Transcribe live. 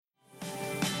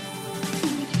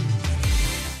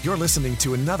You're listening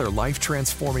to another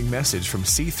life-transforming message from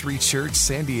C3 Church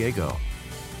San Diego.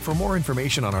 For more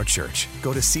information on our church,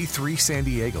 go to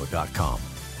c3sandiego.com.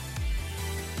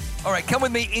 All right, come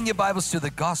with me in your Bibles to the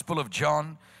Gospel of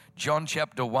John, John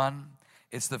chapter 1.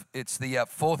 It's the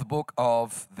fourth book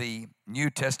of the New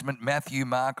Testament. Matthew,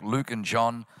 Mark, Luke, and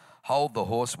John. Hold the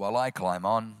horse while I climb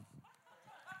on.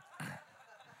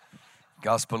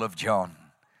 Gospel of John.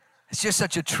 It's just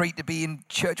such a treat to be in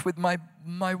church with my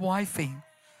wifey.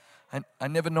 And I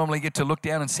never normally get to look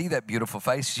down and see that beautiful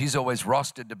face. She's always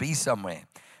rostered to be somewhere.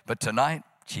 But tonight,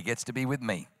 she gets to be with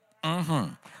me.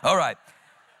 All right.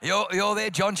 You all there?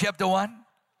 John chapter 1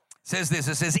 says this.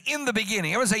 It says, in the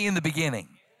beginning. Everyone say in the beginning.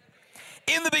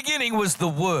 In the beginning was the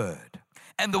Word.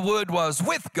 And the Word was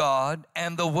with God.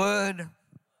 And the Word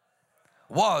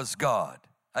was God.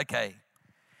 Okay.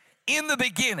 In the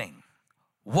beginning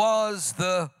was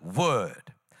the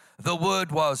Word. The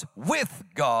Word was with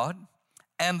God.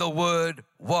 And the Word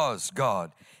was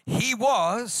God. He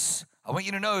was, I want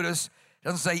you to notice, it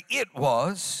doesn't say it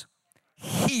was,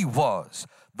 He was.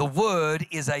 The Word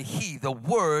is a He. The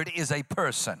Word is a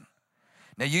person.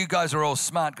 Now, you guys are all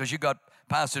smart because you got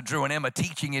Pastor Drew and Emma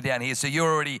teaching you down here, so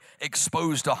you're already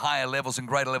exposed to higher levels and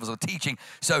greater levels of teaching.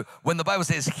 So when the Bible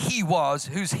says He was,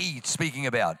 who's He speaking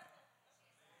about?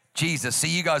 Jesus.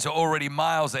 See, you guys are already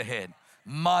miles ahead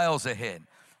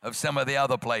of some of the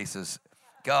other places.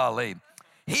 Golly.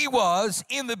 He was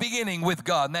in the beginning with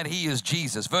God, and that He is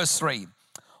Jesus. Verse 3,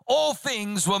 all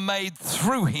things were made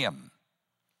through Him.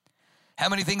 How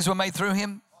many things were made through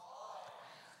Him?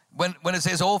 When it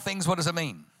says all things, what does it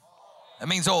mean? It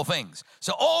means all things.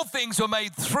 So all things were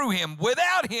made through Him.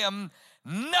 Without Him,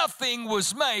 nothing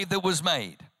was made that was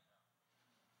made.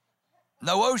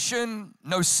 No ocean,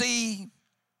 no sea,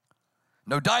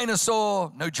 no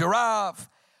dinosaur, no giraffe.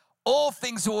 All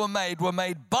things that were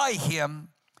made by Him,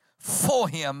 for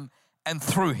Him, and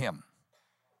through Him.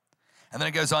 And then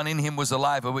it goes on, in Him was the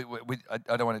life. I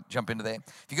don't want to jump into there.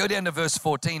 If you go down to verse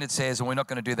 14, it says, and we're not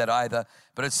going to do that either,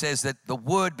 but it says that the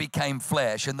Word became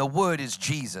flesh, and the Word is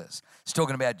Jesus. It's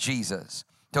talking about Jesus.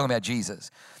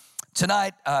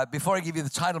 Tonight, before I give you the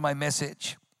title of my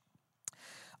message,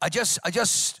 I just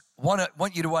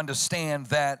want you to understand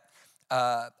that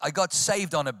I got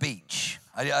saved on a beach.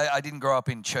 I didn't grow up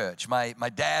in church. My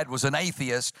dad was an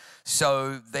atheist,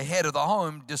 so the head of the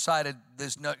home decided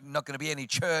there's not going to be any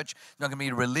church, not going to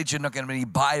be religion, not going to be any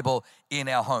Bible in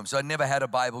our home. So I never had a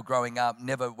Bible growing up,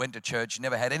 never went to church,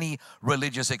 never had any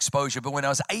religious exposure. But when I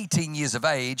was 18 years of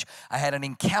age, I had an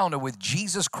encounter with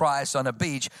Jesus Christ on a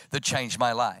beach that changed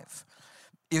my life.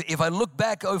 If I look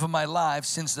back over my life,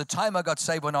 since the time I got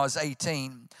saved when I was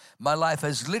 18, my life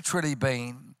has literally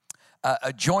been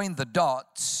join the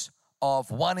dots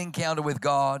of one encounter with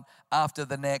God after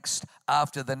the next,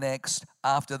 after the next,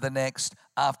 after the next,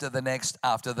 after the next,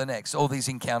 after the next. All these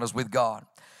encounters with God.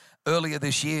 Earlier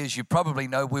this year, as you probably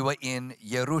know, we were in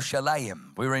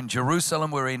Jerusalem. We were in Jerusalem.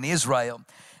 We were in Israel.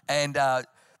 And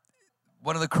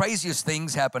one of the craziest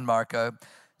things happened, Marco.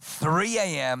 3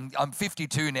 a.m., I'm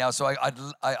 52 now, so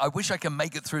I wish I can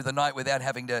make it through the night without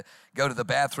having to go to the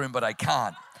bathroom, but I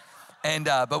can't. And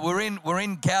but we're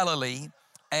in Galilee,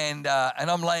 and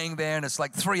I'm laying there, and it's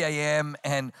like 3 a.m.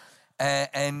 and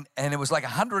it was like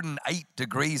 108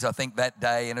 degrees, I think, that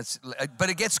day. But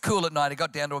it gets cool at night. It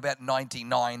got down to about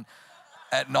 99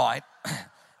 at night,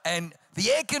 and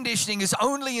the air conditioning is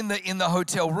only in the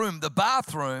hotel room. The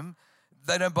bathroom,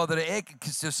 they don't bother to air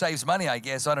because it saves money, I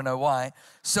guess. I don't know why.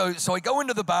 So I go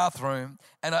into the bathroom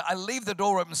and I leave the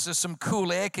door open so some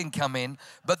cool air can come in.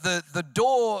 But the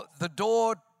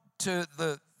door to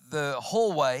the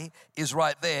hallway is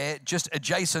right there, just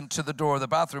adjacent to the door of the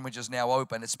bathroom, which is now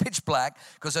open. It's pitch black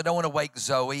because I don't want to wake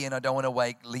Zoe and I don't want to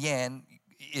wake Leanne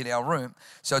in our room.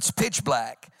 So it's pitch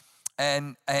black.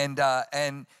 And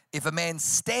if a man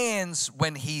stands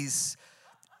when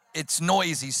it's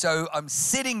noisy. So I'm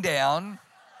sitting down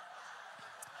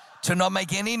to not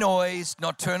make any noise,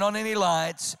 not turn on any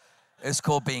lights. It's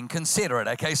called being considerate,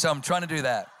 okay? So I'm trying to do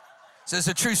that. So it's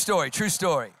a true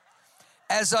story.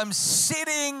 As I'm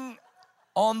sitting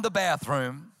on the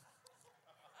bathroom,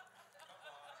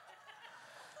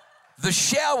 the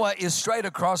shower is straight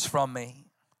across from me.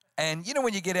 And you know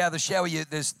when you get out of the shower,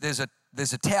 there's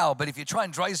a towel, but if you try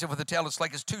and dry yourself with a towel,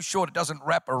 it's too short, it doesn't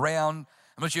wrap around.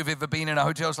 I'm not sure if you've ever been in a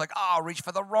hotel. It's like, I'll reach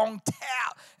for the wrong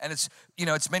towel. And it's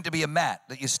meant to be a mat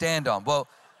that you stand on. Well,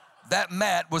 that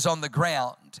mat was on the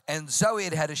ground, and Zoe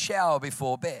had a shower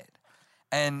before bed.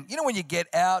 And you know when you get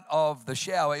out of the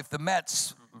shower, if the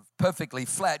mat's perfectly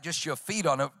flat, just your feet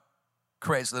on it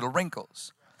creates little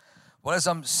wrinkles. Well, as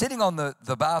I'm sitting on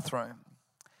the bathroom,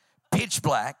 pitch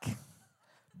black,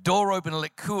 door open to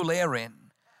let cool air in.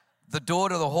 The door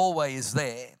to the hallway is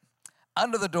there.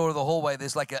 Under the door of the hallway,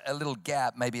 there's like a little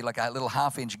gap, maybe like a little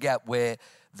half-inch gap where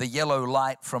the yellow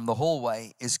light from the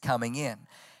hallway is coming in.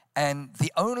 And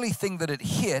the only thing that it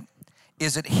hit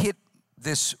is it hit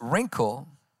this wrinkle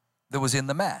that was in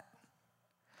the mat.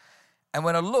 And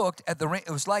when I looked at the ring,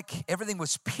 it was like everything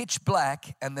was pitch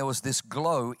black and there was this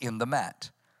glow in the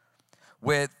mat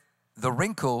where the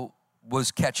wrinkle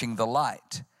was catching the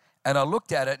light. And I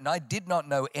looked at it and I did not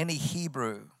know any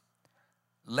Hebrew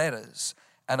letters.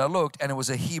 And I looked and it was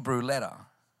a Hebrew letter.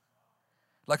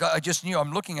 Like I just knew,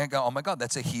 I'm looking and go, oh my God,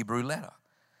 that's a Hebrew letter.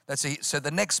 So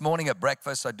the next morning at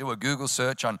breakfast, I do a Google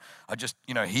search on,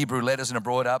 Hebrew letters, and I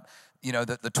brought up,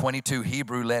 the 22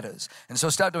 Hebrew letters. And so I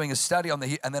start doing a study on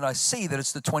and then I see that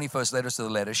it's the 21st letters to the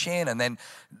letter Shin. And then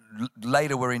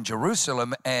later we're in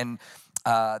Jerusalem, and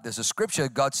there's a scripture,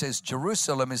 God says,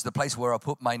 Jerusalem is the place where I'll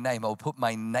put my name. I'll put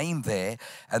my name there.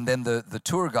 And then the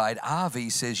tour guide,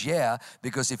 Avi, says, yeah,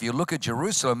 because if you look at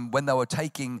Jerusalem, when they were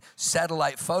taking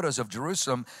satellite photos of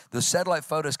Jerusalem, the satellite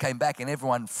photos came back and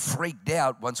everyone freaked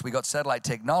out once we got satellite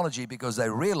technology because they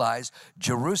realized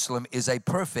Jerusalem is a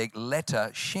perfect letter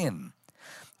Shin.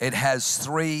 It has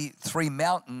three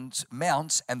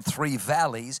mounts and 3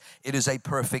 valleys. It is a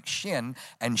perfect Shin,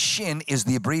 and Shin is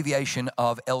the abbreviation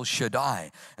of El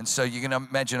Shaddai. And so you can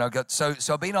imagine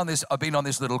I've been on this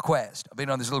little quest.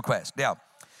 Now,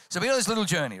 so I've been on this little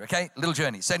journey, okay? Little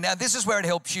journey. So now this is where it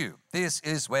helps you. This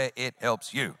is where it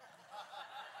helps you.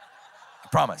 I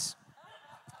promise.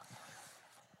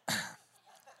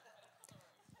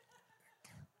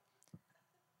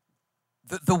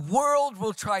 The world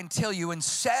will try and tell you, and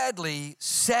sadly,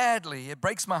 it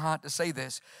breaks my heart to say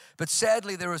this, but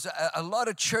sadly there is a lot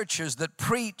of churches that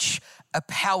preach a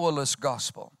powerless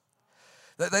gospel.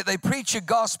 They preach a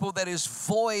gospel that is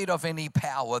void of any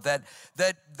power, that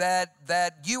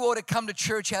you ought to come to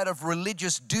church out of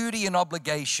religious duty and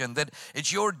obligation, that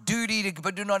it's your duty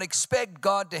but do not expect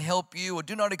God to help you, or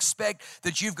do not expect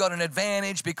that you've got an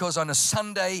advantage because on a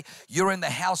Sunday you're in the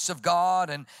house of God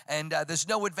and there's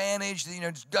no advantage.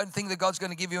 Don't think that God's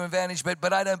going to give you an advantage,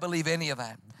 but I don't believe any of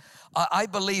that. I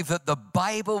believe that the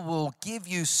Bible will give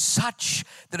you such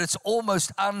that it's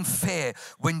almost unfair.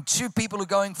 When 2 people are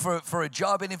going for a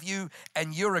job interview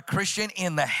and you're a Christian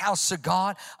in the house of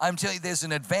God, I'm telling you there's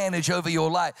an advantage over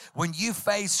your life. When you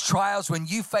face trials, when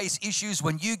you face issues,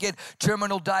 when you get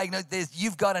terminal diagnosis,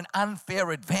 you've got an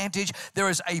unfair advantage. There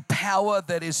is a power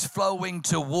that is flowing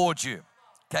towards you.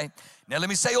 Okay? Now let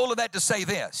me say all of that to say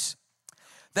this.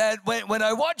 That when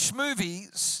I watch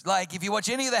movies, like if you watch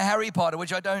any of the Harry Potter,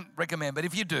 which I don't recommend, but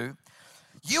if you do,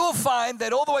 you will find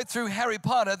that all the way through Harry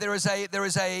Potter, they've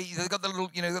got the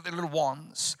little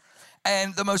wands,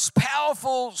 and the most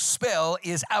powerful spell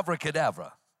is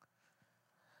Abracadabra.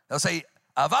 They'll say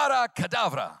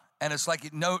Abracadabra, and it's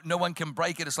like no one can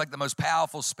break it. It's like the most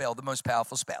powerful spell,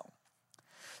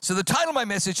 So the title of my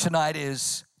message tonight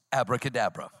is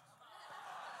Abracadabra.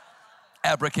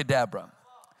 Abracadabra.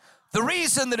 The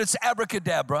reason that it's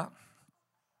abracadabra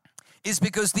is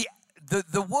because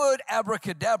the word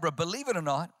abracadabra, believe it or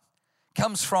not,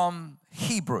 comes from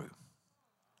Hebrew.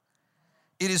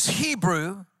 It is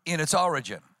Hebrew in its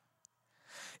origin.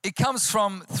 It comes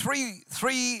from three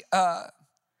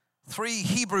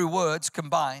Hebrew words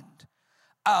combined.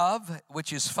 Av,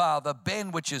 which is father,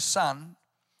 Ben, which is son,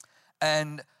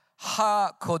 and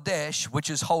Ha Kodesh, which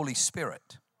is Holy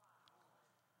Spirit.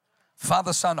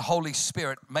 Father, Son, Holy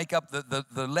Spirit make up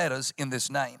the letters in this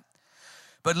name.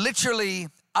 But literally,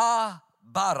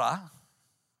 bara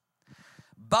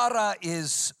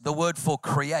is the word for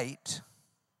create.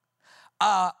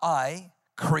 I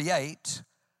create,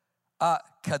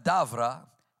 cadavra,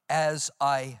 as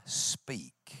I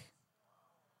speak.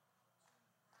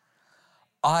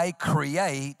 I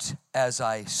create as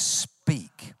I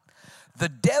speak. The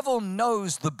devil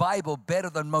knows the Bible better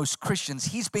than most Christians.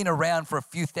 He's been around for a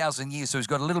few thousand years, so he's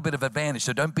got a little bit of advantage.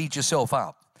 So don't beat yourself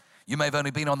up. You may have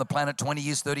only been on the planet 20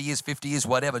 years, 30 years, 50 years,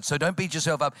 whatever. So don't beat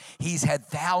yourself up. He's had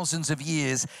thousands of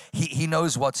years. He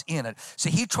knows what's in it. So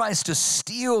he tries to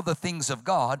steal the things of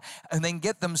God and then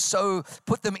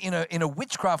put them in a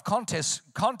witchcraft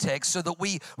context so that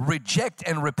we reject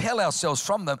and repel ourselves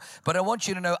from them. But I want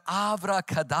you to know,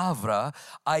 abracadabra,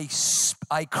 I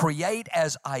create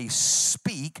as I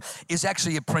speak, is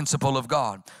actually a principle of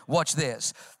God. Watch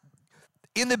this.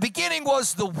 In the beginning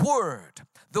was the Word.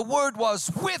 The Word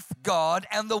was with God,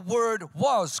 and the Word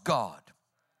was God.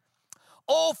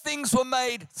 All things were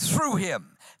made through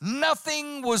Him.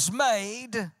 Nothing was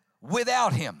made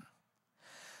without Him.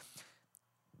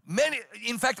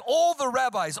 In fact, all the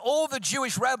rabbis, all the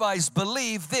Jewish rabbis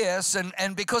believe this,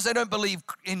 and because they don't believe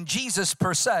in Jesus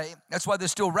per se, that's why they're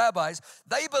still rabbis,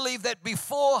 they believe that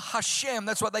before Hashem,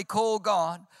 that's what they call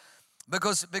God,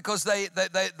 because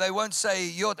they won't say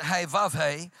Yod He Vav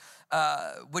He,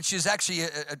 which is actually a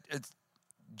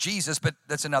Jesus, but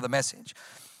that's another message.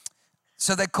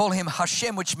 So they call him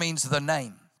Hashem, which means the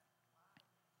name.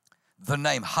 The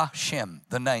name, Hashem,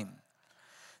 the name.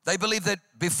 They believe that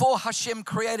before Hashem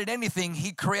created anything,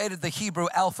 he created the Hebrew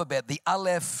alphabet, the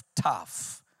Aleph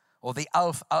Taf, or the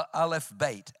Aleph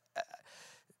Beit,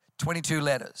 22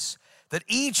 letters. That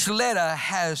each letter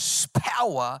has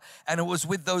power, and it was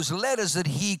with those letters that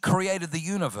he created the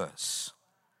universe.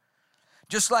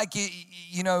 Just like,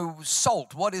 you know,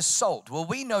 salt. What is salt? Well,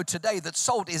 we know today that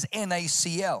salt is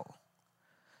NaCl.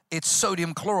 It's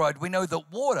sodium chloride. We know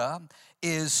that water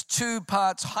is 2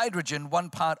 parts hydrogen, 1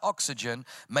 part oxygen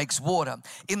makes water.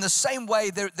 In the same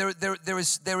way, there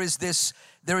is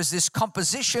this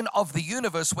composition of the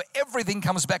universe where everything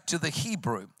comes back to the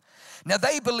Hebrew. Now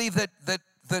they believe that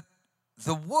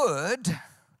the Word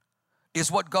is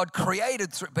what God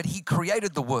created through, but He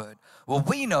created the Word. Well,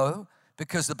 we know,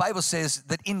 because the Bible says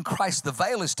that in Christ the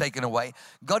veil is taken away.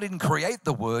 God didn't create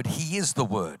the Word, He is the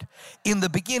Word. In the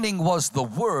beginning was the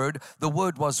Word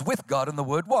was with God, and the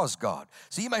Word was God.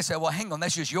 So you may say, well, hang on,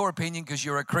 that's just your opinion because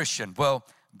you're a Christian. Well,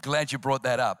 glad you brought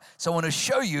that up. So I want to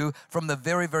show you from the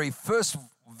very, very first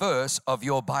verse of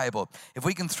your Bible. If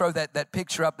we can throw that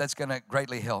picture up, that's going to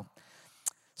greatly help.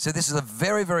 So this is the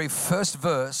very, very first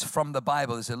verse from the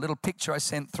Bible. There's a little picture I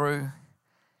sent through.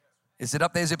 Is it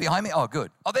up there? Is it behind me? Oh,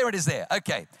 good. Oh, there it is there.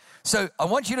 Okay. So I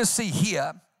want you to see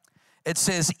here, it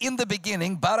says, in the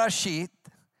beginning, Barashit,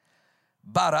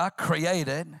 Bara,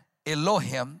 created,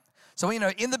 Elohim. So, you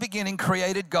know, in the beginning,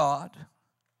 created God.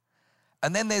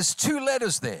 And then there's 2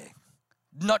 letters there.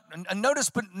 Notice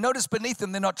beneath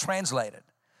them, they're not translated.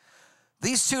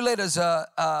 These 2 letters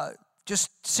just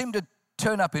seem to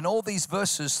turn up in all these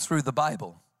verses through the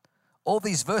Bible. All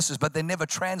these verses, but they're never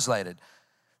translated.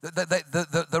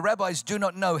 The rabbis do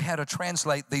not know how to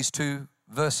translate these 2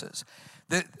 verses,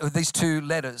 these 2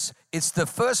 letters. It's the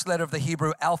first letter of the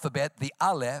Hebrew alphabet, the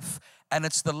Aleph, and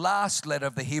it's the last letter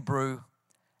of the Hebrew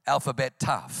alphabet,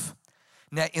 Taf.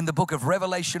 Now, in the book of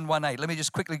Revelation 1:8, let me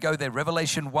just quickly go there.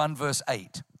 Revelation 1 verse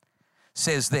 8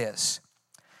 says this,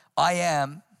 I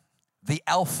am the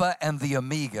Alpha and the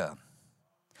Omega,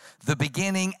 the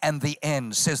beginning and the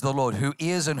end, says the Lord, who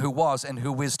is and who was and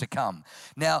who is to come.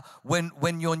 Now,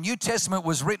 when your New Testament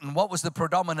was written, what was the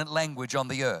predominant language on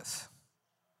the earth?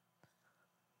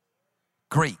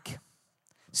 Greek.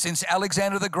 Since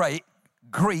Alexander the Great,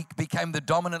 Greek became the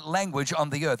dominant language on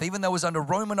the earth. Even though it was under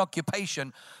Roman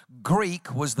occupation,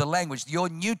 Greek was the language. Your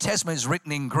New Testament is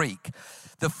written in Greek.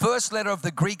 The first letter of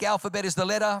the Greek alphabet is the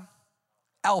letter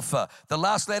Alpha. The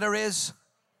last letter is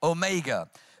Omega.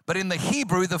 But in the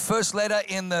Hebrew, the first letter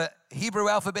in the Hebrew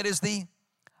alphabet is the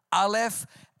Aleph,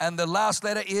 and the last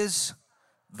letter is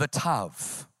the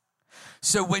Tav.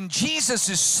 So when Jesus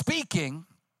is speaking,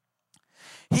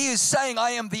 he is saying,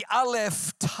 I am the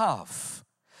Aleph Tav.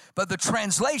 But the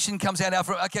translation comes out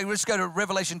after, okay, let's go to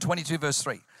Revelation 22 verse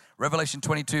 3. Revelation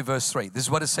 22 verse 3. This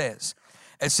is what it says.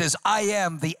 It says, I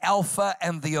am the Alpha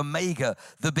and the Omega,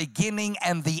 the beginning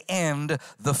and the end,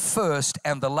 the first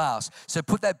and the last. So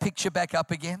put that picture back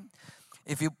up again.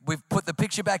 We've put the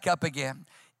picture back up again.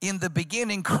 In the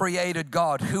beginning created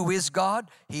God. Who is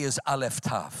God? He is Aleph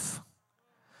Taf.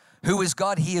 Who is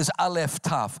God? He is Aleph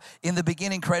Taf. In the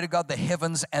beginning created God the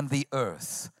heavens and the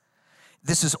earth.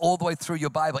 This is all the way through your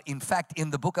Bible. In fact,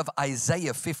 in the book of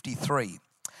Isaiah 53,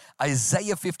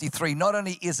 not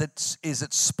only is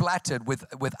it splattered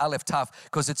with Aleph Taf,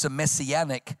 because it's a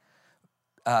messianic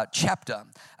chapter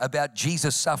about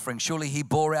Jesus suffering. Surely he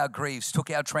bore our griefs,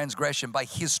 took our transgression. By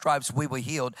his stripes we were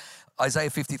healed. Isaiah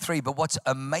 53. But what's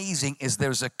amazing is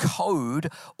there's a code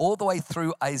all the way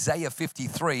through Isaiah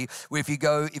 53, where if you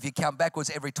count backwards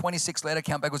every 26th letter,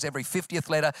 count backwards every 50th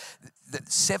letter,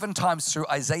 7 times through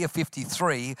Isaiah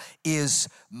 53 is,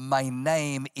 my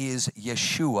name is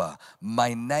Yeshua.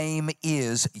 My name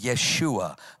is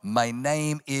Yeshua. My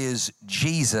name is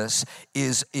Jesus,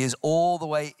 is all the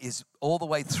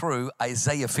way through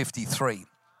Isaiah 53.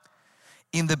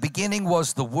 In the beginning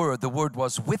was the Word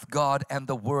was with God, and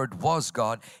the Word was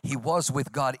God. He was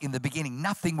with God in the beginning.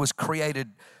 Nothing was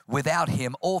created without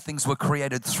Him. All things were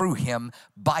created through Him,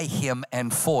 by Him,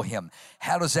 and for Him.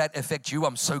 How does that affect you?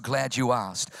 I'm so glad you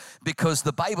asked. Because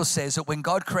the Bible says that when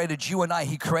God created you and I,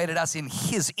 He created us in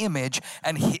His image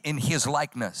and in His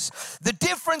likeness. The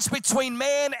difference between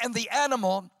man and the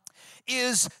animal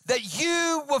is that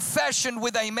you were fashioned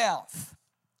with a mouth.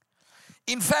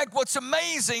 In fact, what's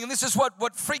amazing, and this is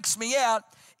what freaks me out,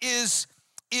 is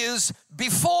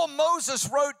before Moses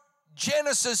wrote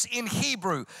Genesis in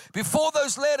Hebrew, before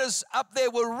those letters up there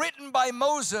were written by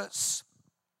Moses,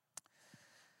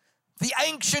 the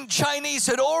ancient Chinese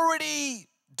had already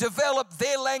developed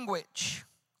their language.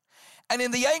 And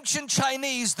in the ancient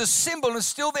Chinese, the symbol is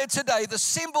still there today. The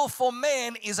symbol for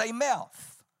man is a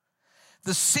mouth.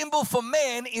 The symbol for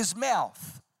man is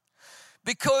mouth.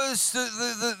 Because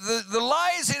the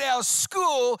lies in our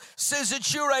school says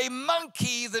that you're a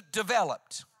monkey that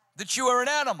developed, that you are an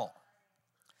animal.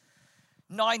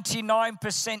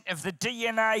 99% of the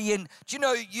DNA in... Do you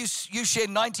know you share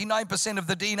 99% of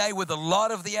the DNA with a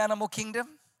lot of the animal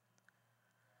kingdom?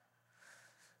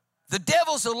 The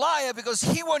devil's a liar because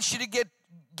he wants you to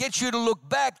get you to look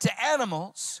back to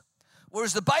animals.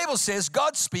 Whereas the Bible says,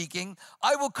 God speaking,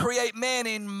 I will create man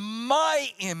in my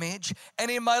image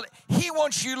and in my... He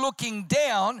wants you looking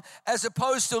down as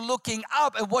opposed to looking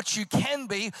up at what you can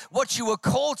be, what you are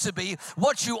called to be,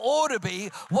 what you ought to be,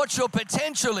 what your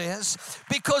potential is.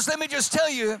 Because let me just tell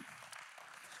you,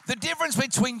 the difference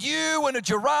between you and a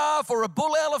giraffe or a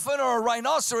bull elephant or a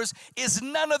rhinoceros is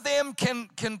none of them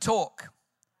can talk.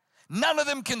 None of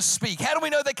them can speak. How do we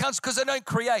know they can't? Because they don't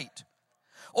create.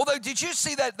 Although, did you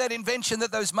see that invention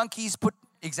that those monkeys put?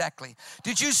 Exactly.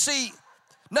 Did you see?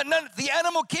 No, the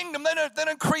animal kingdom, they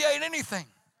don't create anything.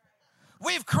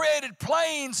 We've created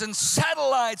planes and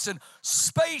satellites and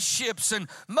spaceships and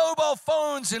mobile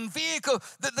phones and vehicles.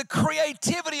 The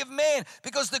creativity of man,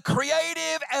 because the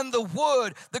creative and the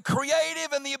word, the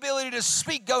creative and the ability to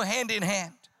speak go hand in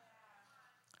hand.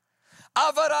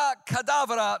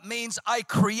 Abracadabra means I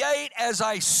create as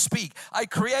I speak. I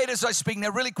create as I speak. Now,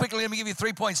 really quickly, let me give you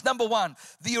 3 points. Number one,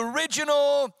 the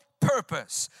original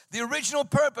purpose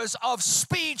of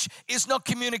speech is not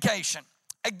communication.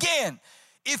 Again,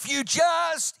 if you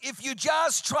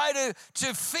just try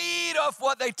to feed off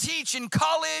what they teach in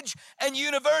college and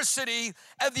university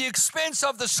at the expense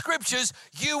of the scriptures,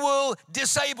 you will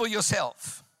disable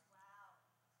yourself.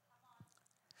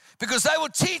 Because they will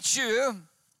teach you,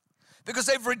 because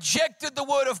they've rejected the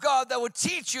word of God, they will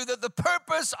teach you that the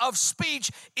purpose of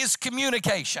speech is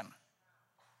communication.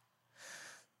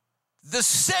 The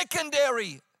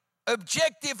secondary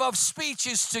objective of speech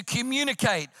is to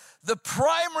communicate. The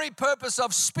primary purpose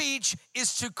of speech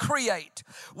is to create.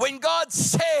 When God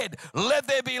said, let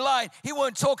there be light, he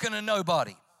weren't talking to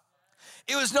nobody.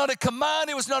 It was not a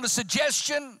command, it was not a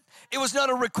suggestion, it was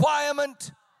not a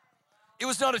requirement. It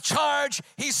was not a charge.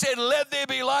 He said, let there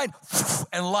be light,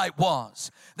 and light was.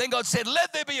 Then God said,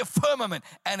 let there be a firmament,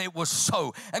 and it was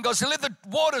so. And God said, let the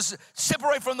waters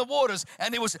separate from the waters,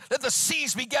 and it was. Let the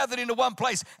seas be gathered into one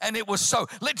place, and it was so.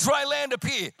 Let dry land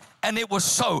appear, and it was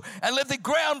so. And let the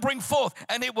ground bring forth,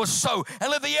 and it was so. And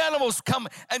let the animals come,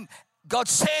 and God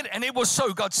said, and it was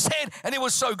so. God said, and it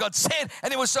was so. God said,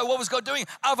 and it was so. What was God doing?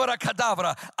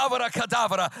 Abracadabra,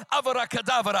 abracadabra,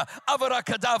 abracadabra,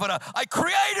 abracadabra. I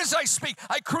create as I speak.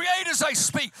 I create as I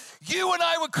speak. You and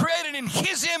I were created in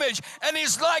his image and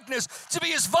his likeness to be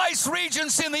his vice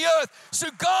regents in the earth. So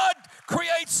God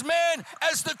creates man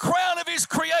as the crown of his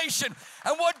creation.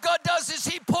 And what God does is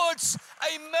he puts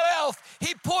a mouth,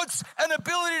 he puts an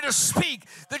ability to speak,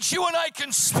 that you and I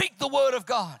can speak the word of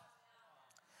God.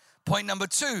 Point number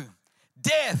 2,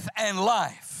 death and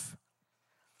life.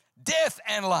 Death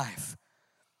and life.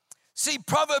 See,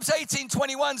 Proverbs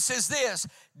 18:21 says this,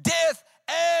 death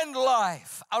and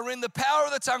life are in the power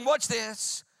of the tongue. Watch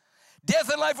this.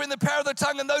 Death and life are in the power of the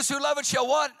tongue, and those who love it shall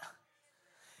what?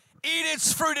 Eat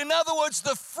its fruit. In other words,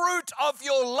 the fruit of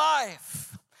your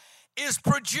life is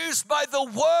produced by the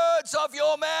words of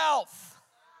your mouth.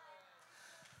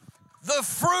 The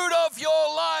fruit of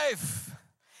your life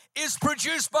is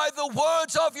produced by the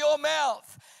words of your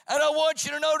mouth. And I want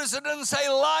you to notice it doesn't say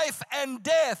life and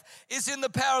death is in the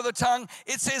power of the tongue.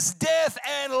 It says death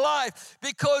and life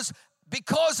because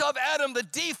of Adam, the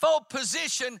default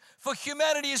position for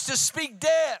humanity is to speak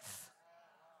death.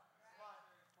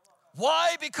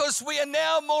 Why? Because we are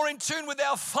now more in tune with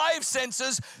our 5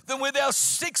 senses than with our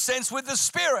 6th sense, with the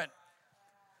Spirit.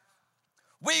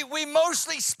 We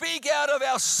mostly speak out of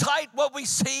our sight, what we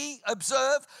see,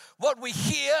 observe, what we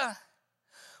hear,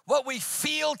 what we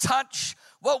feel, touch,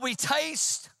 what we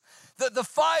taste. The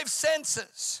 5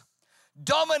 senses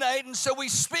dominate, and so we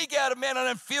speak out of, man, I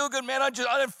don't feel good, man, I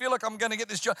don't feel like I'm going to get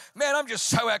this job. Man, I'm just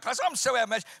so outclassed, I'm so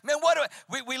outmatched. Man,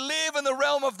 we live in the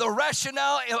realm of the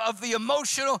rationale, of the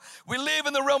emotional. We live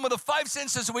in the realm of the 5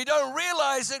 senses, and we don't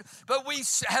realize it, but we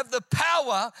have the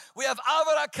power. We have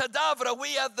abracadabra.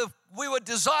 We were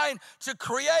designed to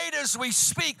create as we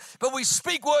speak, but we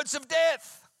speak words of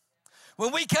death.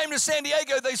 When we came to San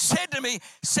Diego, they said to me,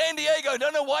 San Diego, I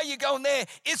don't know why you're going there.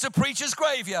 It's a preacher's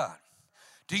graveyard.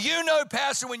 Do you know,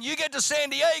 Pastor, when you get to San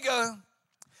Diego,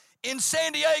 in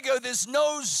San Diego, there's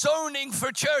no zoning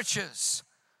for churches.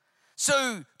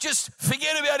 So just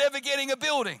forget about ever getting a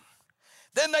building.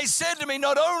 Then they said to me,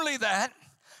 not only that,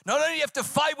 not only do you have to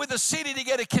fight with the city to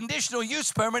get a conditional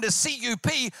use permit, a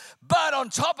CUP, but on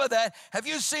top of that, have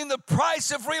you seen the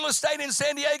price of real estate in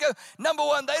San Diego? Number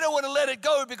one, they don't want to let it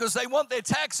go because they want their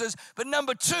taxes. But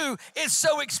number two, it's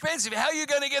so expensive. How are you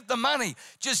going to get the money?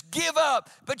 Just give up.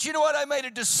 But you know what? I made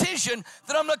a decision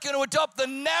that I'm not going to adopt the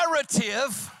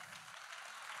narrative.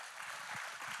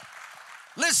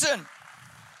 Listen.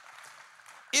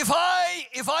 If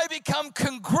I become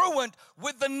congruent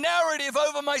with the narrative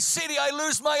over my city, I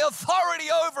lose my authority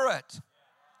over it.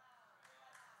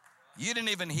 You didn't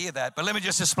even hear that, but let me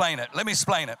just explain it. Let me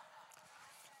explain it.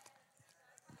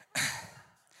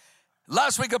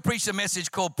 Last week I preached a message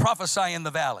called Prophesy in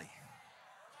the Valley.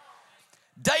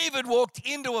 David walked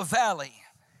into a valley.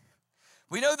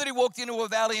 We know that he walked into a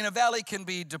valley, and a valley can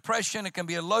be depression, it can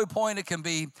be a low point, it can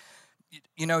be,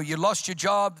 you lost your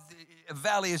job. A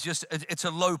valley is just, it's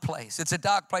a low place. It's a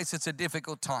dark place. It's a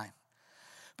difficult time.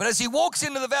 But as he walks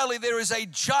into the valley, there is a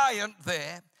giant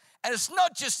there. And it's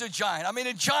not just a giant. I mean,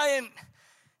 a giant,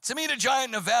 to meet a giant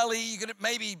in a valley, you could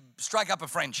maybe strike up a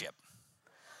friendship.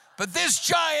 But this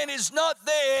giant is not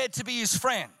there to be his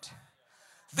friend.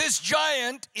 This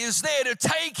giant is there to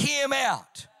take him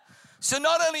out. So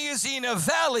not only is he in a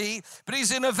valley, but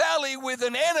he's in a valley with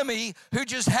an enemy who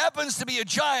just happens to be a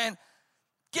giant.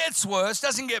 Gets worse,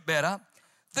 doesn't get better.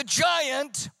 The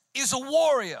giant is a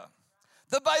warrior.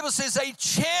 The Bible says a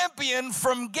champion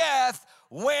from Gath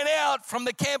went out from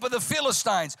the camp of the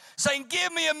Philistines, saying,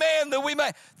 give me a man that we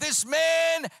may. This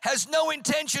man has no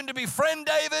intention to befriend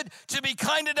David, to be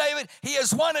kind to David. He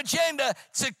has one agenda,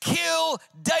 to kill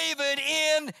David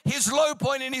in his low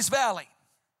point in his valley.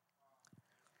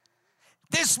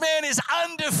 This man is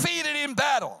undefeated in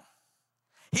battle.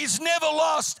 He's never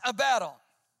lost a battle.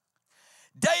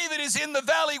 David is in the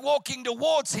valley walking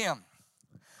towards him.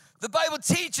 The Bible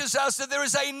teaches us that there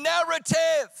is a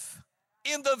narrative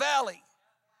in the valley.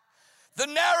 The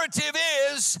narrative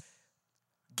is,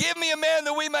 give me a man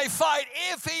that we may fight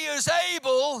if he is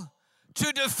able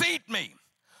to defeat me,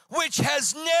 which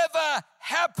has never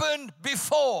happened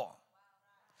before.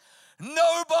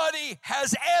 Nobody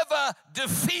has ever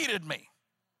defeated me.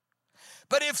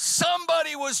 But if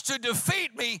somebody was to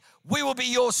defeat me, we will be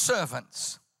your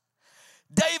servants.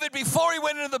 David, before he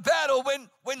went into the battle,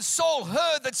 when Saul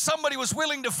heard that somebody was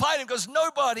willing to fight him because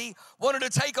nobody wanted to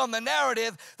take on the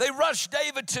narrative, they rushed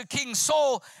David to King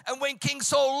Saul. And when King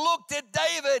Saul looked at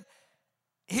David,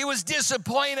 he was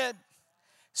disappointed.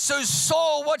 So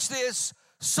Saul, watch this,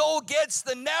 Saul gets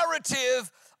the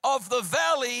narrative of the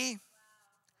valley,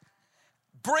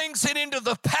 brings it into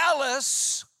the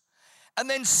palace, and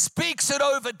then speaks it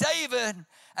over David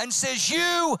and says,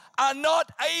 you are not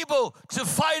able to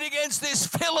fight against this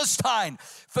Philistine,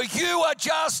 for you are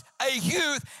just a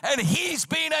youth, and he's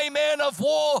been a man of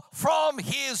war from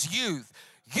his youth.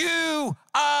 You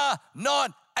are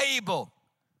not able.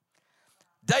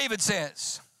 David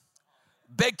says,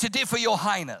 beg to differ, your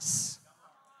highness.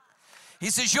 He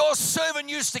says, your servant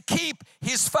used to keep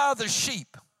his father's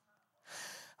sheep.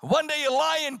 One day a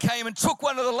lion came and took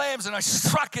one of the lambs, and I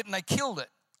struck it and I killed it.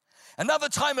 Another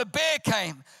time a bear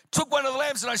came, took one of the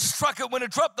lambs, and I struck it. When it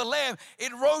dropped the lamb,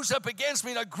 it rose up against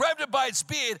me, and I grabbed it by its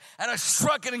beard, and I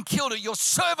struck it and killed it. Your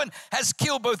servant has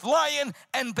killed both lion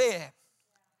and bear.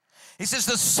 He says,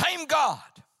 the same God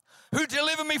who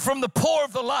delivered me from the paw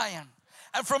of the lion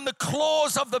and from the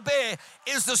claws of the bear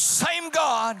is the same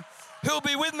God who'll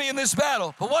be with me in this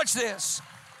battle. But watch this.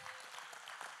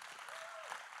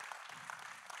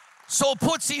 Saul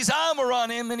puts his armor on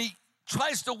him, and he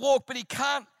tries to walk, but he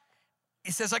can't.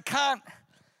 He says, I can't.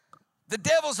 The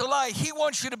devil's a lie. He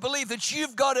wants you to believe that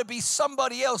you've got to be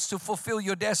somebody else to fulfill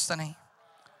your destiny.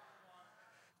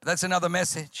 But that's another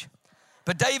message.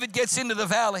 But David gets into the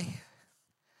valley,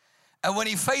 and when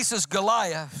he faces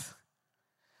Goliath,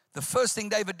 the first thing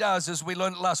David does, as we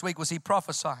learned last week, was he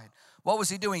prophesied. What was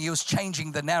he doing? He was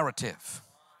changing the narrative.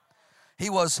 He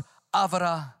was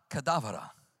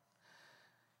Abracadabra.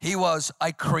 He was,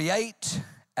 I create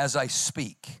as I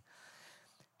speak.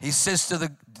 He says to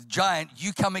the giant,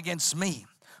 you come against me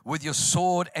with your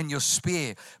sword and your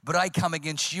spear, but I come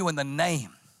against you in the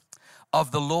name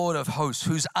of the Lord of hosts,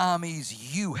 whose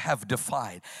armies you have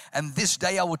defied. And this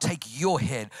day I will take your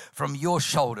head from your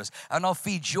shoulders, and I'll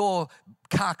feed your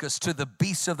carcass to the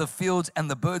beasts of the fields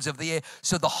and the birds of the air,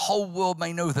 so the whole world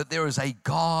may know that there is a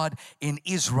God in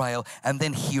Israel. And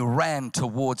then he ran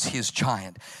towards his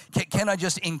giant. Can I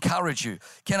just encourage you?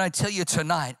 Can I tell you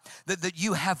tonight that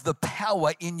you have the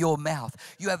power in your mouth?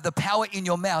 You have the power in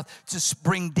your mouth to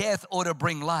bring death or to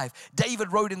bring life.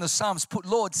 David wrote in the Psalms,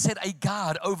 Lord, set a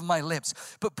guard over my lips,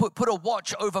 but put a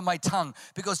watch over my tongue,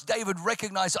 because David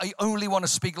recognized, I only want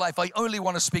to speak life. I only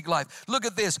want to speak life. Look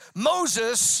at this.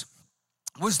 Moses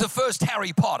was the first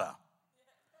Harry Potter.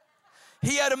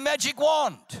 He had a magic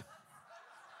wand.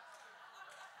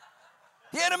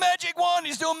 He had a magic wand.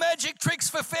 He's doing magic tricks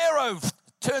for Pharaoh.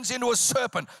 Turns into a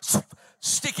serpent.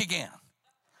 Stick again.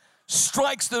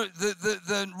 Strikes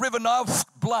the river Nile.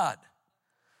 Blood.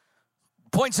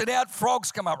 Points it out.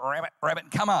 Frogs come up. Rabbit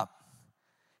come up.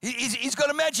 He's got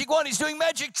a magic wand. He's doing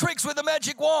magic tricks with a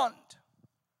magic wand.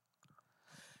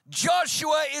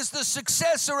 Joshua is the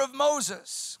successor of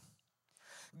Moses.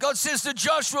 God says to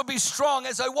Joshua, be strong.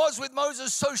 As I was with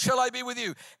Moses, so shall I be with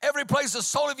you. Every place the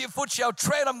sole of your foot shall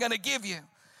tread, I'm going to give you.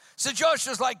 So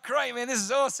Joshua's like, great, man, this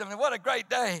is awesome. What a great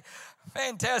day.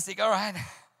 Fantastic. All right.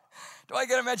 Do I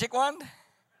get a magic wand?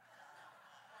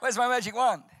 Where's my magic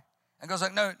wand? And God's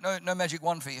like, no magic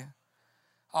wand for you.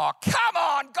 Oh, come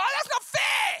on, God, that's not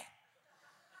fair.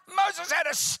 Moses had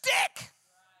a stick.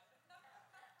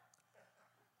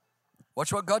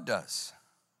 Watch what God does.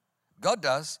 God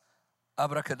does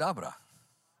Abracadabra.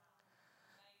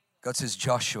 God says,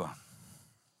 Joshua,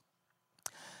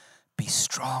 be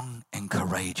strong and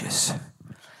courageous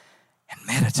and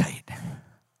meditate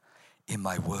in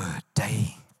my word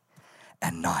day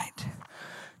and night.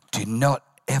 Do not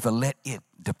ever let it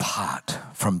depart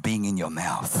from being in your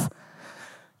mouth.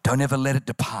 Don't ever let it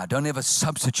depart. Don't ever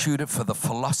substitute it for the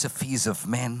philosophies of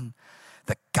men,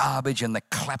 the garbage and the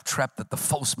claptrap that the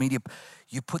false media.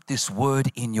 You put this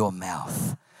word in your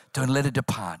mouth. Don't let it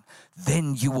depart.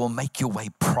 Then you will make your way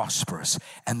prosperous,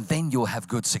 and then you'll have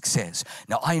good success.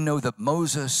 Now, I know that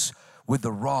Moses with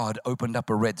the rod opened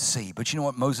up a Red Sea, but you know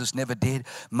what Moses never did?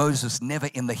 Moses never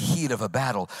in the heat of a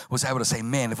battle was able to say,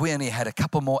 man, if we only had a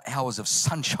couple more hours of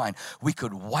sunshine, we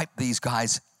could wipe these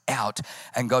guys out.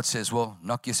 And God says, well,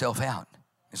 knock yourself out.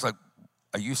 It's like,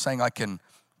 are you saying I can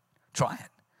try it?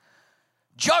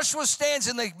 Joshua stands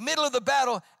in the middle of the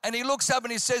battle and he looks up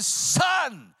and he says,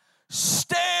 sun,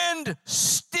 stand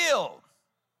still.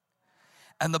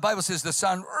 And the Bible says the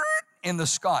sun in the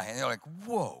sky. And they're like,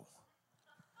 whoa.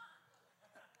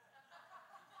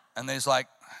 And there's like,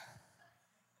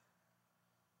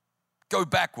 go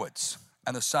backwards.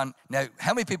 And the sun, now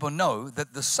how many people know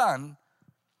that the sun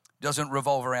doesn't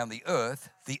revolve around the earth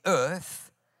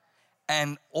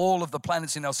and all of the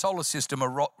planets in our solar system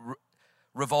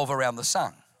revolve around the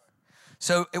sun.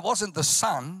 So it wasn't the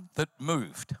sun that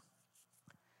moved.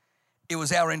 It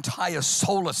was our entire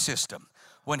solar system.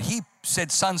 When he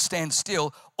said sun stand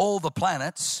still, all the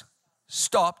planets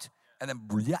stopped and then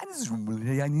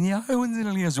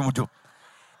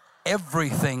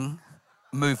everything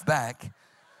moved back.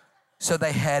 So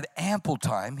they had ample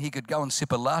time. He could go and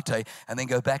sip a latte and then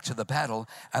go back to the battle,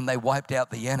 and they wiped out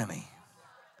the enemy.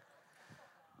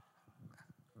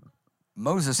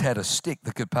 Moses had a stick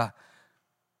that could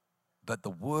but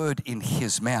the word in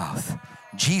his mouth.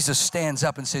 Jesus stands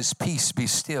up and says, peace, be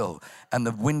still. And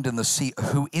the wind and the sea,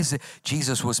 who is it?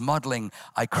 Jesus was modeling,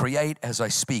 I create as I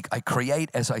speak. I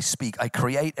create as I speak. I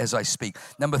create as I speak.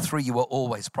 Number 3, you are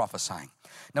always prophesying.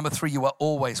 Number 3, you are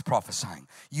always prophesying.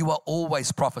 You are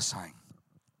always prophesying.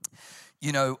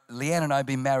 You know, Leanne and I have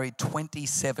been married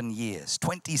 27 years.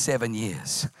 27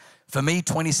 years. For me,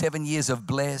 27 years of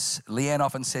bliss. Leanne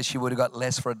often says she would have got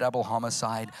less for a double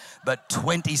homicide, but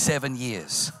 27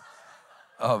 years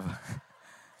of,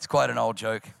 it's quite an old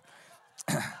joke.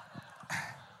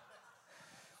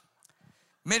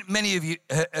 Many of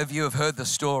you have heard the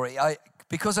story.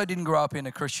 Because I didn't grow up in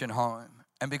a Christian home,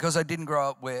 and because I didn't grow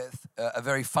up with a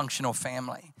very functional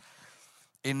family,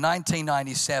 in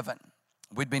 1997,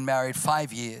 we'd been married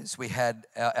 5 years. We had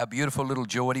our beautiful little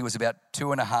Geordie was about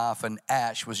 2.5, and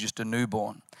Ash was just a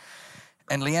newborn.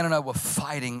 And Leanne and I were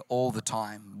fighting all the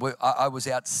time. I was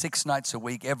out 6 nights a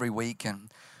week, every week,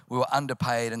 and we were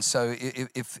underpaid. And so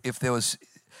if there was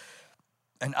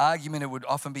an argument, it would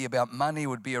often be about money, it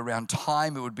would be around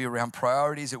time, it would be around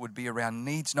priorities, it would be around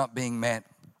needs not being met.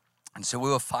 And so we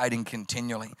were fighting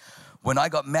continually. When I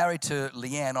got married to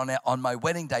Leanne on my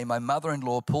wedding day, my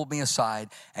mother-in-law pulled me aside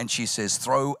and she says,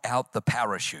 throw out the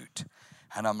parachute.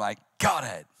 And I'm like, got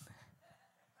it.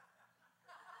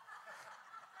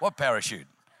 What parachute?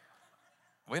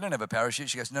 We don't have a parachute.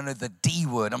 She goes, no, the D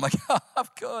word. I'm like, oh,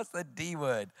 of course, the D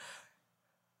word.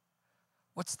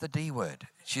 What's the D word?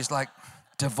 She's like,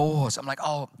 divorce. I'm like,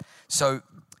 oh. So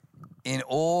in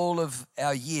all of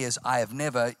our years, I have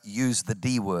never used the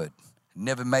D word.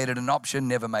 Never made it an option,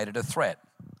 never made it a threat.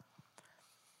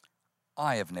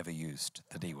 I have never used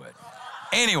the D word.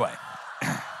 Anyway.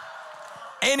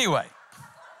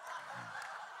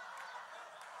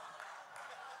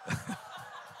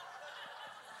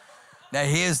 Now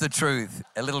here's the truth,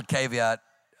 a little caveat.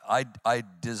 I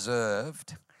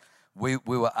deserved. We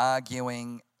were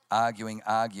arguing,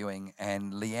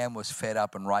 and Leanne was fed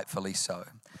up, and rightfully so.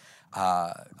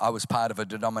 I was part of a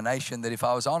denomination that, if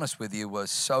I was honest with you,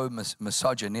 was so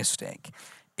misogynistic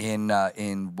in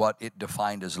what it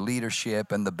defined as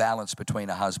leadership and the balance between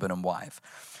a husband and wife.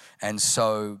 And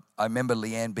so I remember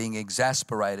Leanne being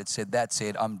exasperated, said, that's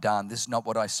it, I'm done. This is not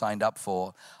what I signed up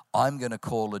for. I'm going to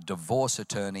call a divorce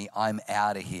attorney. I'm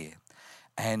out of here.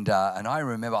 And I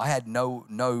remember I had no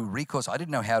recourse. I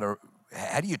didn't know how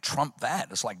do you trump that?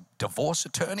 It's like divorce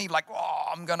attorney, like, oh,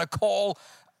 I'm going to call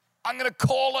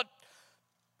it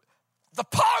the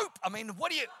Pope. I mean, who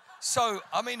do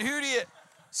you,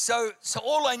 so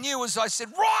all I knew was I said,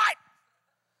 right,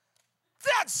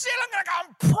 that's it, I'm going to go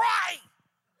and pray.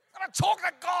 I'm going to talk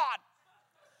to God.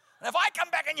 And if I come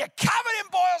back and you're covered in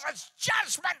boils, it's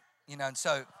judgment. And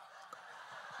so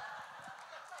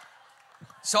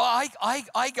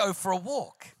I go for a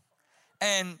walk.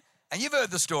 And you've heard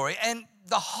the story. And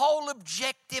the whole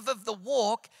objective of the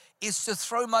walk is to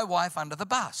throw my wife under the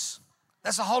bus.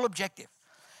 That's the whole objective.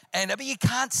 But you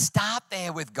can't start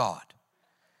there with God.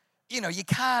 You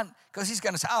can't, because he's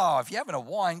going to say, oh, if you're having a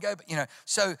wine, go. But,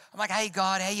 so I'm like, hey,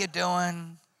 God, how you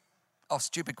doing? Oh,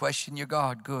 stupid question. You're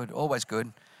God. Good. Always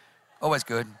good. Always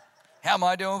good. How am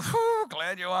I doing? Whew,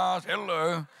 glad you asked.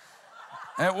 Hello.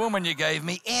 That woman you gave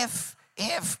me, F.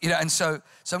 And so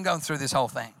I'm going through this whole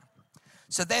thing.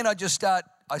 So then I start,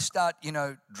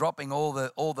 dropping all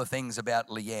the things about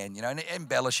Leanne, and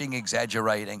embellishing,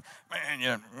 exaggerating,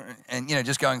 and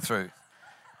just going through.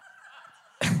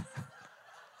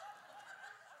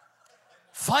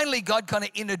 Finally, God kind of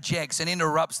interjects and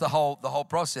interrupts the whole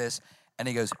process, and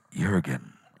he goes,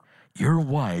 Jurgen, your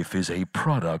wife is a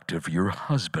product of your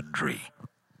husbandry.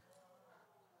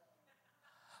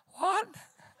 What?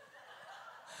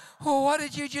 Well, what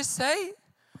did you just say?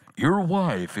 Your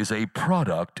wife is a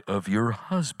product of your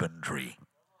husbandry.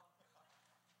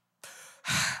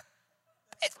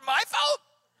 It's my fault.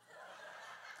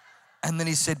 And then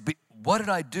he said, what did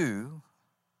I do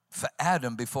for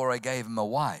Adam before I gave him a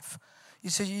wife? You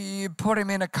said you put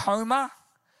him in a coma,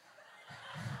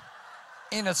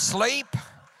 in a sleep,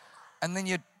 and then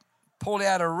you pulled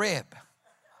out a rib.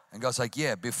 And God's like,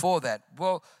 yeah, before that.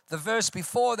 Well, the verse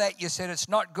before that, you said it's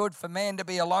not good for man to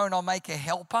be alone. I'll make a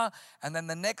helper. And then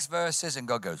the next verse says, and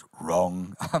God goes,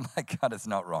 wrong. I'm like, God, it's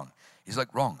not wrong. He's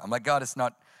like, wrong. I'm like, God, it's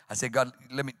not. I said, God,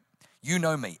 you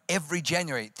know me. Every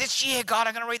January, this year, God,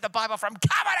 I'm going to read the Bible from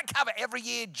cover to cover. Every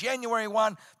year, January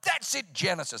 1, that's it,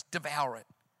 Genesis, devour it.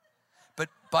 But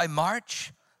by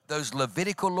March, those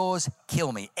Levitical laws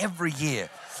kill me every year.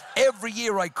 Every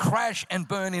year I crash and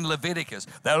burn in Leviticus.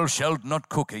 Thou shalt not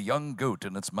cook a young goat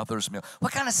in its mother's milk.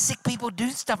 What kind of sick people do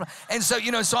stuff? And so,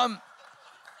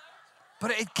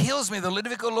 but it kills me. The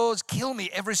Levitical laws kill me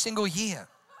every single year.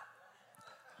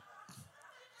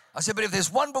 I said, but if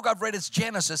there's one book I've read, it's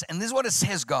Genesis, and this is what it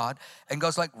says, God. And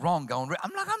God's like, wrong, go and read.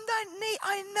 I'm like,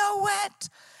 I know it.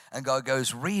 And God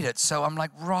goes, read it. So I'm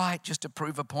like, right, just to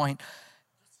prove a point.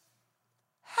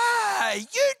 Hey,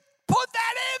 you put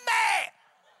that in there.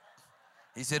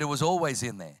 He said it was always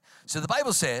in there. So the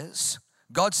Bible says,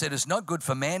 God said, it's not good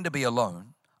for man to be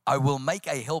alone. I will make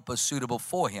a helper suitable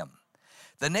for him.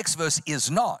 The next verse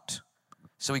is not.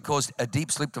 So he caused a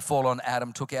deep sleep to fall on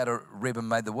Adam, took out a rib and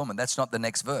made the woman. That's not the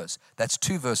next verse. That's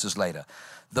 2 verses later.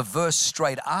 The verse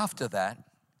straight after that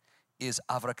is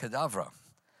Abracadabra.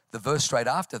 The verse straight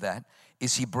after that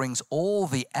is he brings all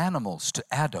the animals to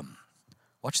Adam.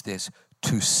 Watch this.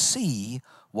 To see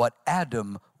what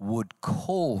Adam would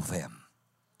call them.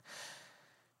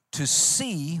 To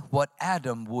see what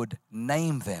Adam would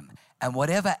name them. And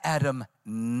whatever Adam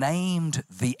named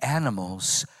the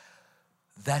animals,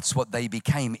 that's what they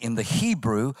became. In the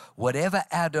Hebrew, whatever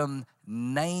Adam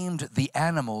named the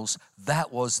animals,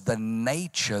 that was the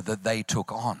nature that they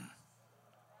took on.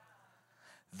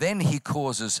 Then he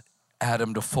causes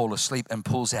Adam to fall asleep and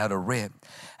pulls out a rib.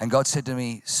 And God said to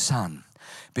me, son,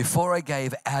 before I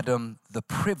gave Adam the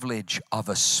privilege of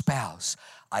a spouse,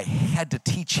 I had to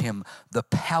teach him the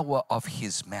power of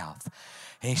his mouth.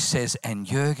 He says, and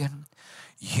Jurgen,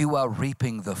 you are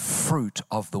reaping the fruit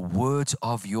of the words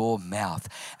of your mouth.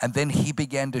 And then he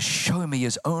began to show me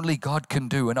as only God can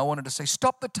do. And I wanted to say,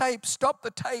 stop the tape, stop the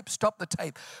tape, stop the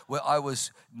tape. Where I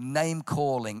was name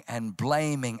calling and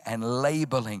blaming and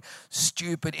labeling,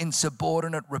 stupid,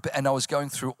 insubordinate, and I was going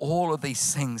through all of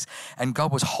these things. And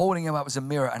God was holding him up as a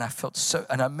mirror. And I felt so,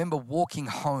 and I remember walking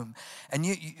home. And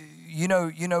you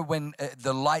know when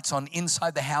the light's on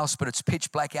inside the house, but it's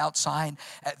pitch black outside,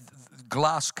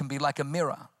 glass can be like a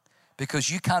mirror because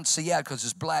you can't see out because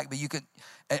it's black, but you can,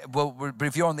 but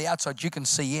if you're on the outside, you can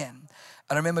see in. And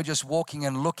I remember just walking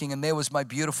and looking, and there was my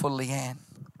beautiful Leanne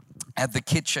at the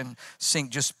kitchen sink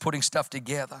just putting stuff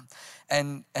together.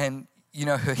 And you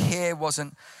know, her hair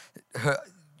wasn't,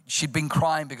 she'd been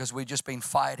crying because we'd just been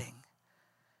fighting.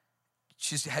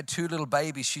 She's had 2 little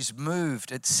babies. She's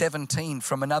moved at 17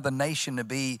 from another nation to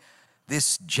be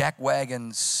this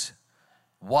jackwagon's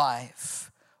wife.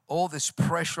 All this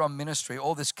pressure on ministry,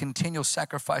 all this continual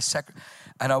sacrifice.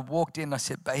 And I walked in and I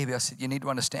said, baby, I said, you need to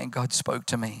understand God spoke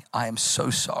to me. I am so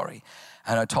sorry.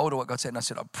 And I told her what God said, and I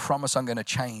said, I promise I'm going to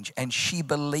change. And she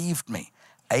believed me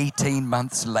 18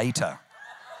 months later.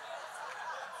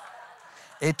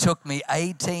 It took me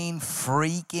 18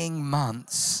 freaking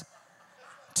months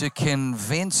to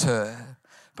convince her.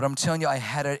 But I'm telling you, I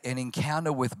had an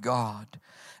encounter with God.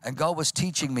 And God was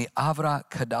teaching me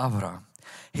Abracadabra.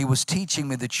 He was teaching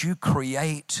me that you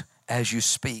create as you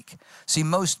speak. See,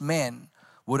 most men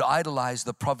would idolize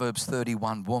the Proverbs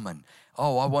 31 woman.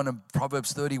 Oh, I want a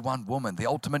Proverbs 31 woman. The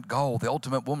ultimate goal, the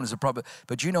ultimate woman is a proverb.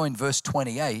 But you know, in verse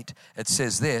 28, it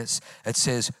says this. It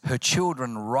says, her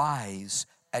children rise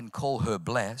and call her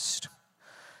blessed.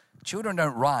 Children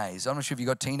don't rise. I'm not sure if you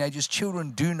got teenagers.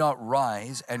 Children do not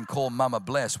rise and call mama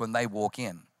blessed when they walk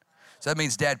in. So that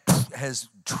means dad has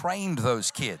trained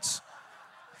those kids.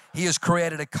 He has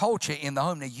created a culture in the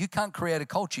home. Now, you can't create a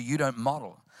culture you don't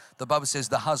model. The Bible says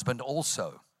the husband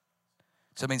also.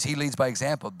 So it means he leads by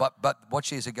example. But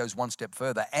watch this, it goes one step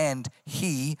further. And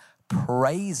he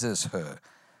praises her.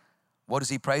 What does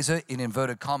he praise her? In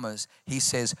inverted commas, he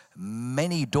says,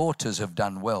 many daughters have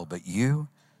done well, but you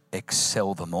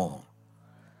excel them all.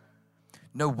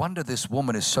 No wonder this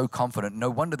woman is so confident. No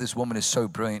wonder this woman is so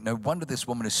brilliant. No wonder this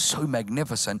woman is so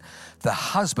magnificent. The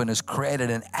husband has created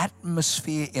an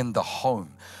atmosphere in the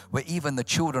home where even the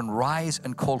children rise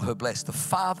and call her blessed. The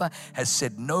father has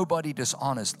said, nobody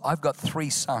dishonest. I've got 3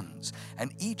 sons,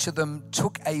 and each of them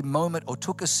took a moment or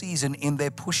took a season in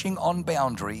their pushing on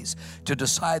boundaries to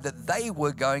decide that they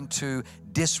were going to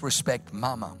disrespect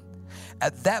mama.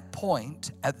 At that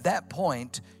point,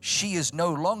 she is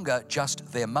no longer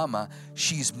just their mama,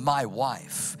 she's my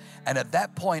wife. And at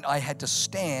that point, I had to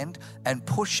stand and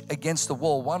push against the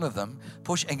wall, one of them,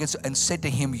 push against, and said to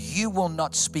him, you will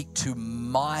not speak to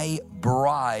my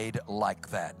bride like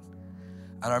that.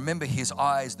 And I remember his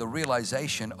eyes, the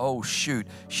realization, oh shoot,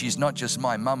 she's not just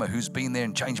my mama who's been there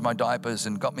and changed my diapers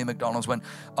and got me McDonald's when,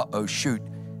 oh shoot,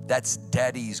 that's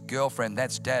daddy's girlfriend,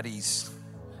 that's daddy's.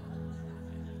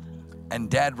 And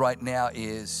dad right now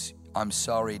is, I'm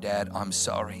sorry, dad, I'm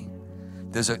sorry.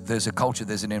 There's a culture,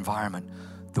 there's an environment.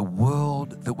 The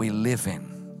world that we live in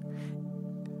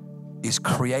is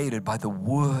created by the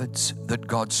words that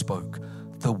God spoke.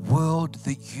 The world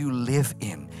that you live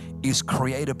in is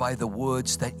created by the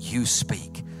words that you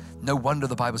speak. No wonder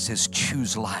the Bible says,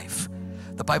 choose life.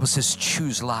 The Bible says,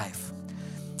 choose life.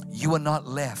 You are not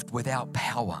left without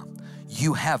power.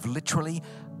 You have literally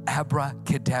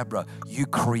abracadabra. You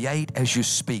create as you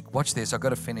speak. Watch this. I got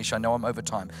to finish. I know I'm over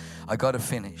time. I got to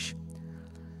finish.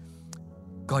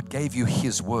 God gave you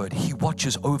His word. He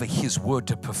watches over His word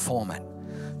to perform it.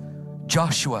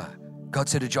 Joshua, God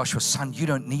said to Joshua, son, you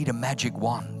don't need a magic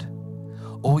wand.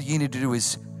 All you need to do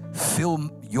is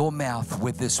fill your mouth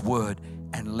with this word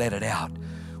and let it out.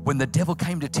 When the devil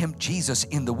came to tempt Jesus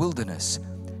in the wilderness,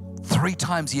 3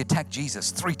 times he attacked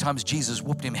Jesus. 3 times Jesus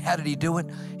whooped him. How did he do it?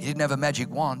 He didn't have a magic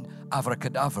wand.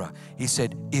 Abracadabra. He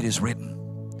said, it is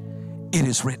written. It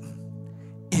is written.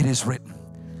 It is written.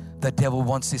 The devil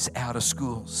wants this out of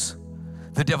schools.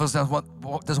 The devil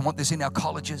doesn't want this in our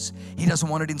colleges. He doesn't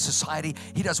want it in society.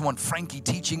 He doesn't want Frankie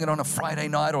teaching it on a Friday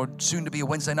night or soon to be a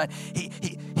Wednesday night.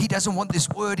 He doesn't want this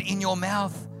word in your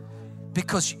mouth.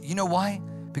 Because you know why?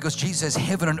 Because Jesus says,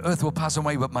 heaven and earth will pass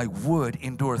away, but my word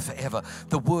endureth forever.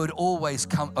 The word always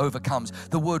overcomes.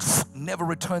 The word never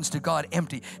returns to God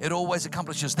empty. It always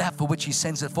accomplishes that for which He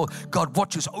sends it forth. God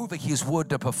watches over His word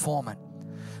to perform it.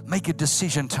 Make a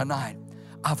decision tonight.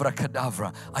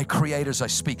 Abracadabra. I create as I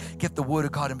speak. Get the word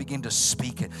of God and begin to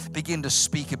speak it. Begin to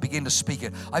speak it. Begin to speak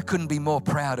it. I couldn't be more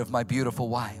proud of my beautiful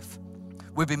wife.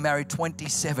 We've been married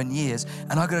 27 years,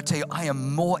 and I got to tell you, I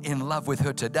am more in love with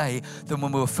her today than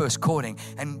when we were first courting.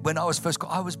 And when I was first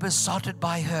courting, I was besotted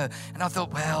by her, and I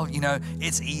thought, well, you know,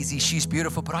 it's easy, she's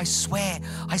beautiful, but I swear,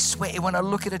 when I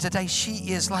look at her today,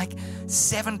 she is like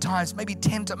 7 times, maybe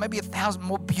 10 times, maybe 1,000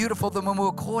 more beautiful than when we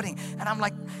were courting. And I'm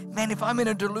like, man, if I'm in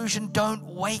a delusion, don't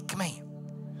wake me.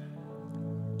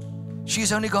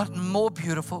 She's only gotten more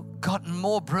beautiful, gotten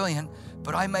more brilliant,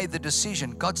 but I made the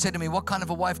decision. God said to me, what kind of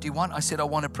a wife do you want? I said, I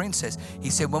want a princess. He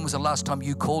said, when was the last time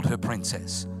you called her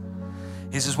princess?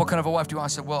 He says, what kind of a wife do you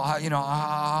want? I said, well,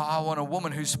 I want a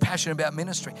woman who's passionate about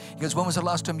ministry. He goes, when was the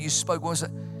last time you spoke? When was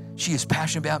it? She is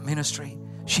passionate about ministry.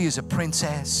 She is a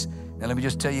princess. Now, let me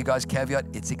just tell you guys, caveat,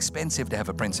 it's expensive to have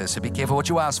a princess, so be careful what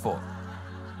you ask for.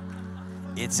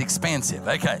 It's expensive,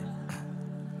 okay.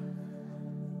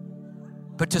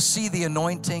 But to see the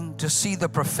anointing, to see the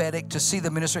prophetic, to see the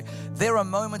ministry, there are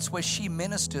moments where she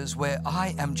ministers where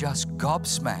I am just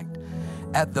gobsmacked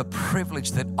at the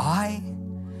privilege that I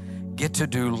get to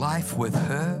do life with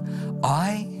her.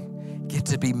 I get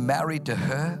to be married to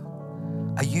her.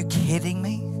 Are you kidding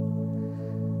me?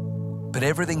 But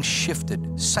everything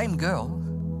shifted. Same girl.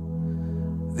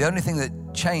 The only thing that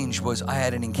changed was I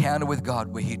had an encounter with God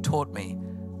where He taught me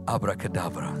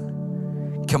Abracadabra.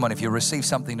 Come on, if you receive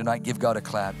something tonight, give God a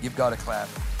clap. Give God a clap.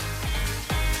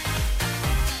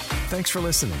 Thanks for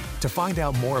listening. To find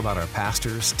out more about our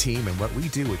pastors, team, and what we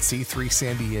do at C3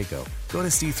 San Diego, go to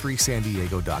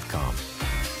c3sandiego.com.